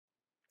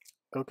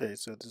Okay,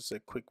 so this is a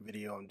quick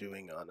video I'm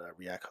doing on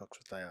React hooks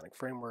with Ionic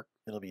framework.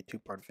 It'll be a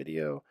two-part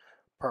video.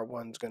 Part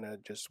one's gonna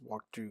just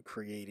walk through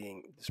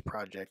creating this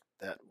project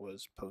that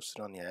was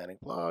posted on the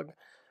Ionic blog,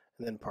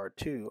 and then part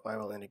two, I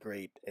will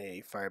integrate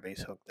a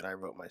Firebase hook that I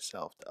wrote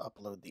myself to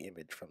upload the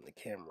image from the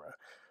camera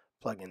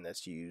plugin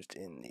that's used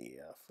in the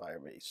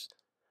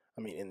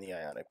in the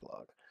Ionic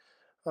blog.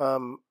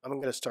 I'm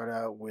gonna start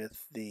out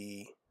with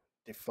the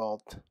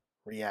default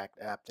React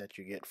app that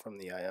you get from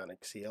the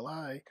Ionic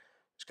CLI.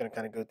 Just going to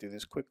kind of go through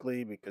this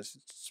quickly because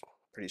it's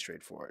pretty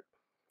straightforward.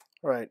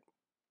 All right,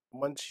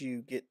 once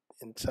you get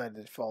inside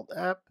the default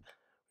app,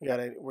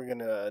 we're going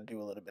to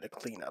do a little bit of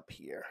cleanup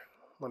here.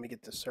 Let me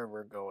get the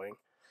server going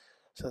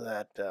so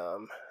that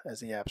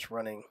as the app's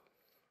running,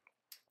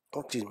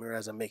 or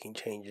as I'm making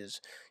changes,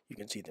 you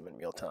can see them in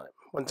real time.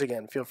 Once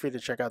again, feel free to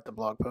check out the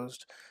blog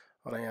post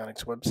on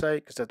Ionic's website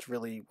because that's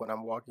really what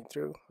I'm walking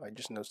through. I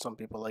just know some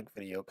people like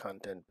video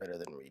content better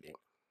than reading.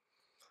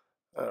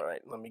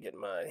 Alright, let me get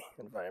my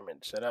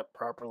environment set up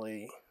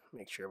properly,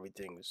 make sure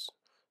everything's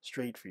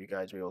straight for you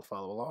guys to be able to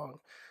follow along,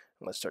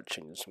 and let's start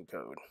changing some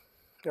code.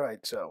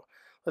 Alright, so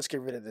let's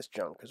get rid of this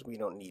junk because we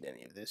don't need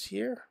any of this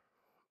here,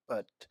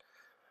 but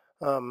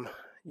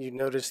you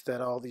notice that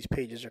all these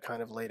pages are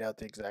kind of laid out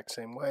the exact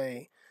same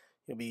way.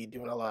 You'll be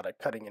doing a lot of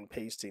cutting and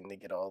pasting to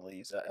get all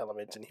these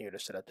elements in here to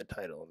set up the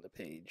title on the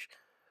page.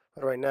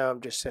 But right now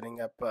I'm just setting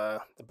up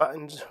the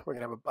buttons. We're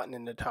going to have a button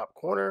in the top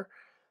corner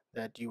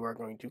that you are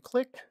going to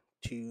click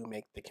to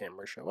make the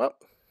camera show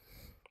up.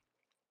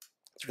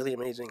 It's really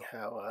amazing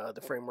how the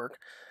framework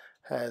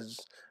has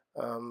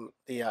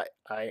the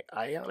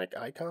ionic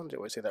icons, I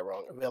always say that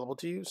wrong, available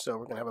to you. So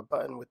we're going to have a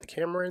button with the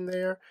camera in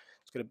there.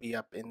 It's going to be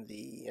up in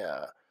the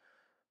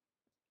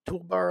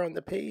toolbar on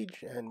the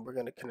page, and we're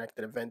going to connect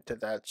an event to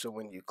that. So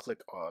when you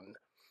click on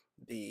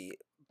the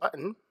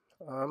button,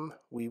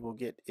 we will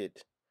get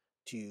it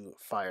to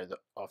fire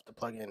off the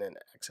plugin and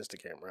access the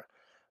camera.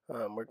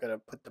 We're going to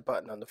put the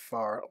button on the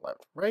far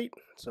left right,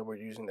 so we're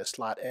using the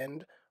slot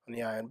end on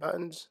the ion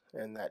buttons,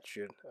 and that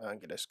should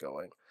get us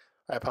going.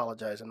 I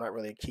apologize, I'm not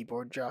really a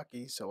keyboard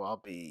jockey, so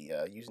I'll be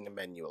using the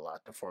menu a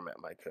lot to format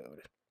my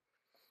code.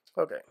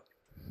 Okay.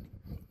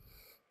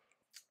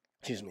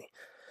 Excuse me.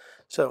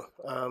 So,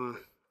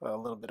 a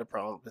little bit of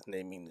problem with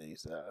naming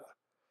these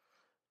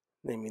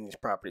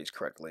properties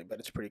correctly, but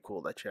it's pretty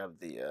cool that you have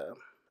the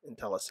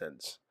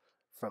IntelliSense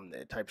from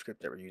the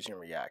TypeScript that we're using in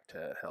React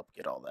to help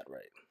get all that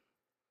right.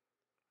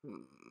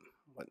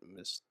 What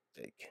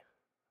mistake.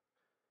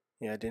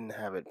 Yeah, I didn't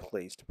have it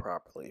placed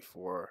properly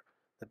for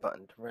the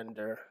button to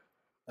render,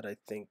 but I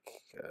think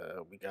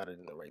we got it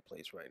in the right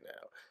place right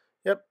now.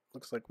 Yep,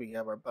 looks like we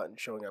have our button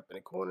showing up in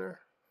a corner.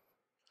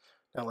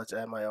 Now let's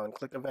add my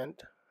on-click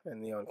event,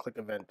 and the on-click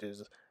event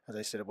is, as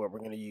I said, what we're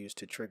going to use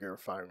to trigger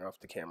firing off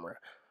the camera,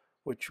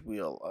 which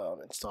we'll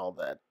install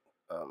that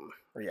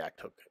React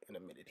hook in a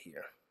minute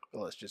here.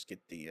 Well, let's just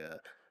get the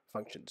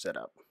function set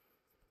up.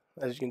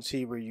 As you can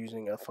see, we're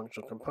using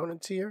functional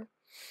components here.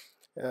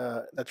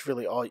 That's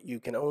really all. You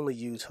can only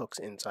use hooks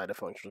inside of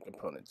functional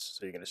components,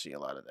 so you're going to see a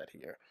lot of that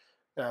here.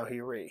 Now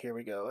here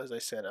we go. As I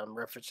said, I'm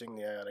referencing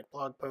the Ionic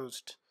blog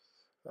post.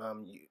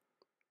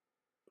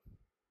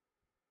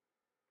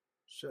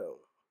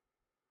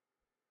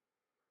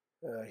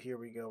 Here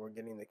we go. We're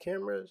getting the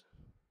cameras.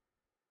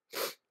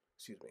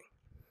 Excuse me.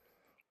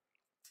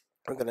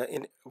 We're gonna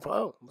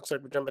looks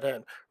like we're jumping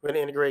ahead. We're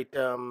gonna integrate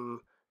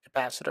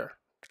capacitor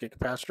to get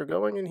capacitor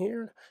going in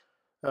here.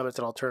 It's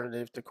an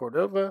alternative to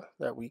Cordova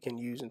that we can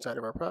use inside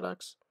of our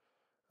products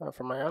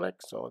from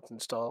Ionic. So let's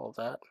install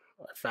that.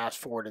 I fast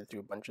forwarded through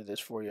a bunch of this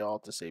for y'all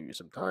to save you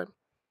some time.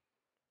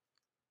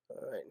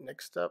 All right,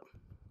 next up,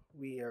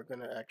 we are going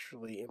to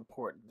actually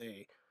import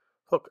the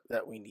hook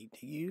that we need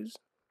to use.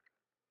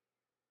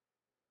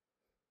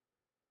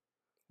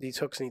 These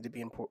hooks need to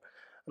be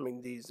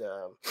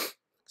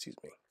excuse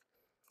me.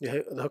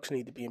 The hooks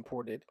need to be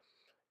imported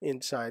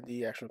inside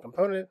the actual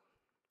component,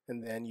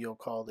 and then you'll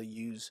call the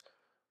use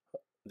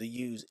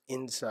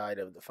inside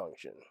of the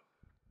function.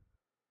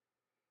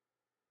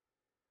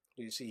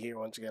 You see here,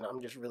 once again,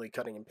 I'm just really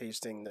cutting and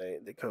pasting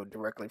the code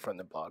directly from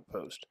the blog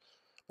post.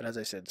 But as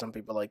I said, some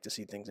people like to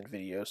see things in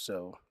video,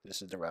 so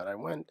this is the route I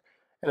went.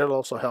 And it'll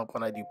also help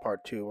when I do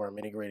part two, where I'm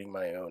integrating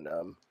my own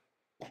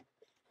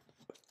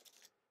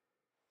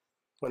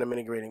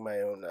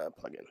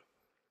plugin.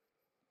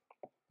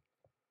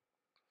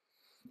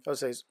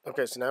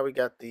 Okay, so now we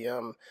got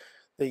the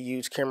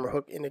use camera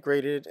hook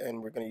integrated,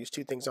 and we're going to use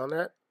two things on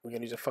that. We're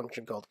going to use a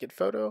function called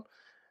getPhoto,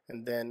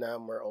 and then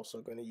we're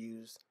also going to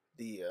use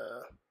the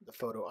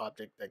photo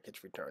object that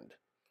gets returned.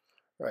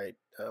 Right.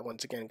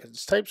 Once again, because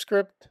it's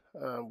TypeScript,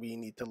 we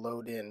need to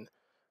load in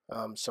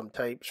some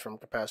types from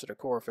capacitor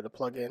core for the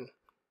plugin,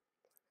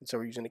 and so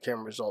we're using the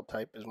camera result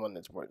type as one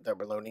that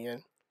we're loading in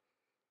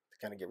to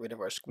kind of get rid of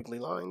our squiggly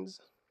lines.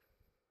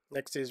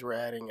 Next is we're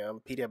adding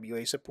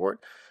Pwa support.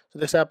 So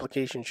this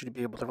application should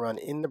be able to run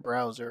in the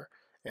browser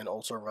and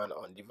also run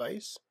on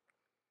device.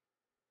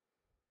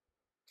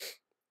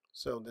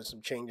 So there's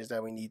some changes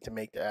that we need to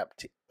make to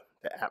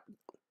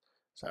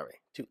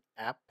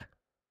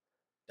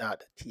app.get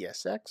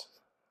 .tsx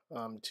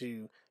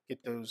to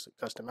get those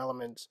custom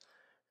elements,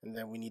 and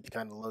then we need to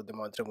kind of load them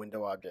onto the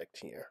window object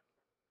here,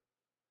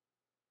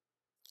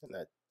 and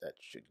that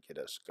should get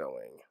us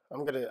going.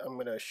 I'm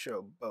gonna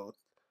show both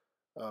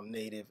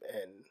native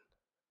and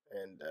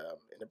in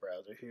the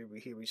browser. Here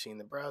we see in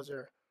the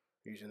browser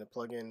using the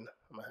plugin.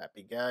 I'm a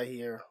happy guy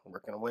here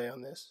working away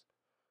on this,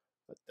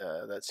 but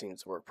that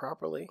seems to work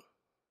properly.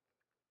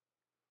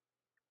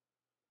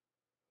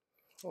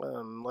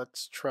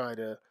 Let's try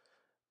to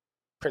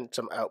print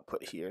some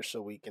output here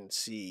so we can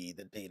see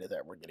the data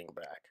that we're getting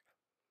back.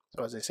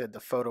 So as I said, the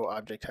photo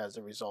object has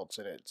the results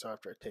in it. So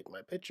after I take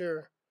my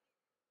picture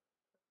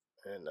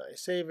and I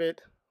save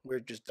it, we're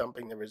just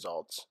dumping the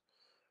results.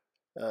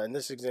 In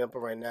this example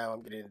right now,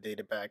 I'm getting the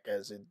data back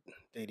as a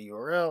data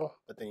URL,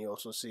 but then you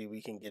also see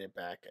we can get it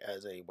back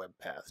as a web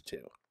path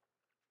too.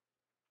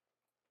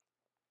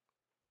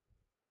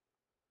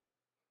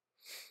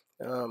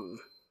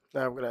 Now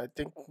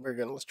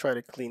let's try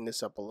to clean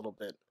this up a little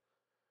bit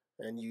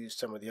and use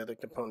some of the other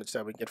components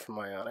that we get from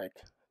Ionic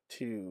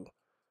to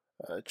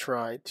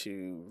try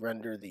to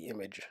render the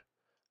image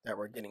that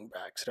we're getting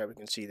back so that we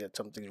can see that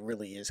something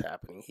really is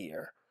happening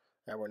here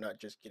and we're not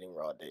just getting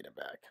raw data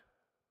back.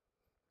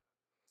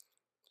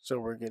 So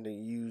we're going to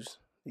use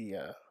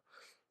the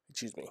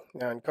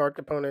now in card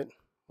component.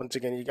 Once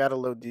again, you got to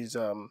load these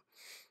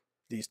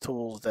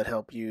tools that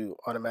help you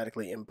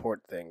automatically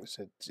import things.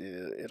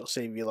 It'll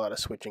save you a lot of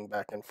switching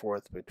back and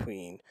forth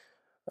between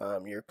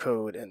your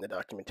code and the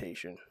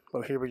documentation.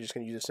 Well, here we're just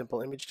going to use a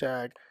simple image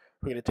tag.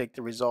 We're going to take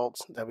the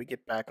results that we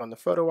get back on the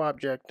photo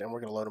object and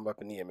we're going to load them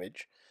up in the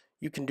image.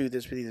 You can do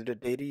this with either the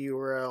data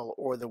URL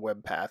or the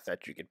web path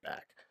that you get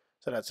back.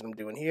 So that's what I'm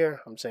doing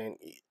here. I'm saying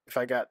if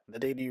I got the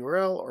data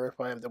URL or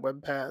if I have the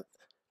web path,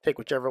 take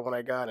whichever one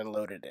I got and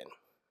load it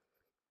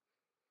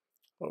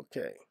in.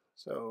 Okay,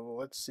 so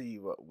let's see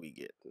what we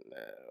get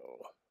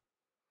now.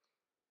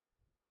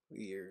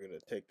 We are going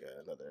to take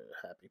another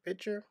happy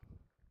picture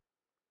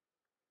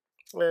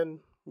and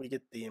we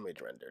get the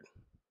image rendered.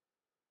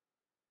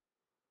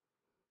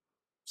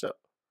 So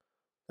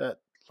that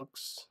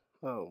looks,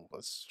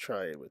 let's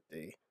try it with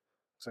the,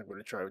 looks like we're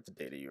going to try with the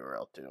data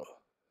URL too.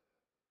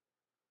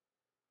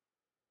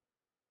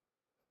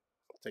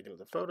 Take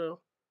another photo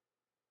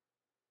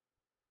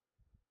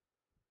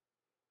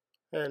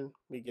and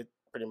we get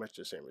pretty much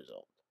the same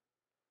result.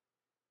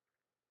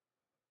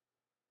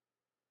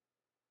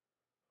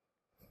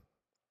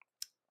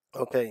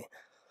 Okay,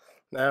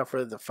 now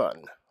for the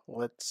fun.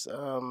 Let's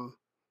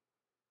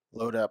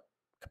load up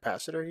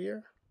capacitor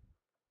here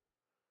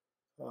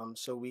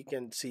so we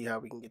can see how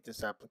we can get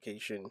this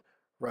application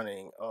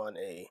running on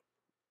a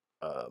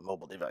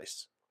mobile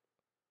device.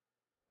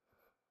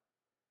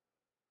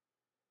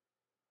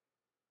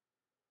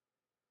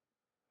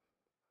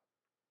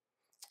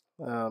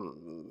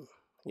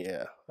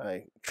 Yeah,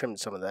 I trimmed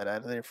some of that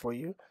out of there for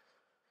you.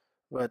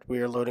 But we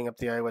are loading up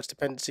the iOS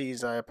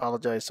dependencies. I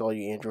apologize to all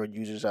you Android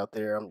users out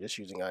there. I'm just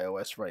using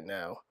iOS right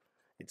now.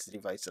 It's the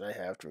device that I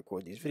have to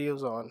record these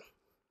videos on.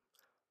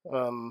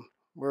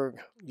 We're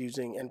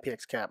using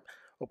npx-cap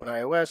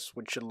OpenIOS,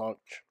 which should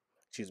launch,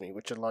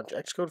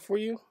 Xcode for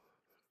you.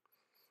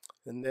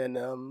 And then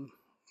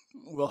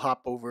we'll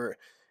hop over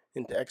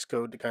into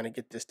Xcode to kind of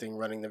get this thing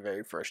running the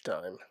very first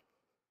time.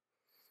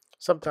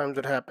 Sometimes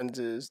what happens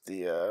is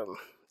the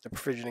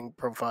provisioning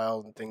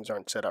profile and things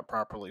aren't set up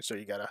properly, so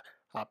you gotta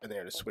hop in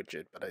there to switch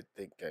it, but I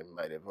think I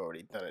might have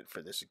already done it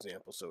for this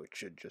example, so it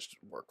should just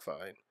work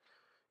fine.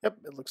 Yep,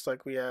 it looks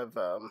like we have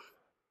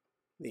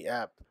the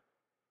app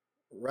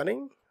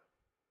running.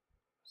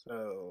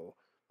 So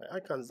my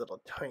icon's a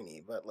little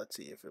tiny, but let's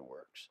see if it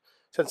works.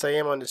 Since I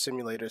am on the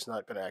simulator, it's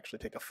not going to actually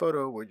take a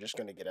photo. We're just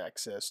going to get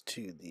access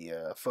to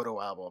the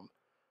photo album.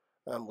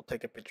 We'll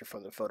take a picture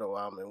from the photo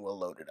album and we'll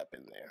load it up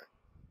in there.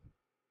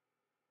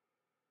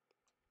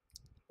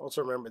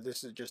 Also remember,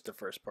 this is just the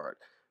first part.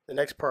 The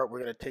next part,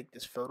 we're going to take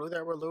this photo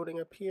that we're loading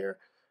up here,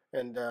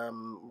 and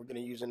we're going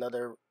to use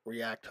another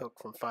React hook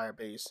from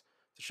Firebase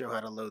to show how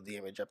to load the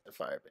image up to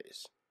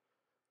Firebase.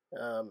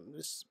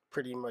 This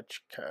pretty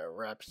much kind of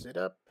wraps it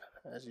up.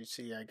 As you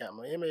see, I got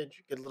my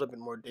image, get a little bit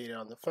more data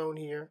on the phone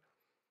here,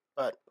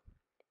 but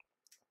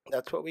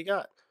that's what we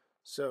got.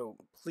 So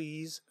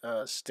please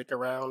stick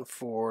around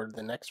for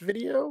the next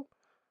video.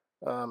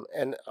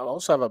 And I'll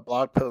also have a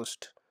blog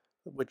post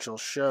which will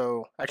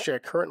show, actually I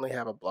currently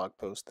have a blog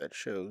post that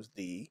shows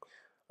the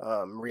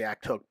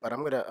React hook, but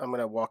I'm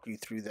gonna walk you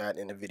through that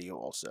in a video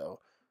also.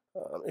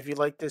 If you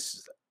like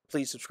this,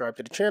 please subscribe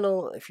to the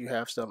channel. If you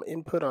have some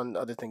input on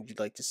other things you'd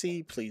like to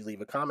see, please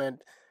leave a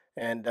comment,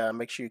 and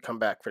make sure you come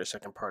back for the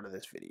second part of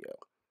this video.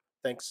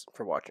 Thanks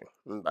for watching.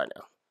 Bye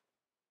now.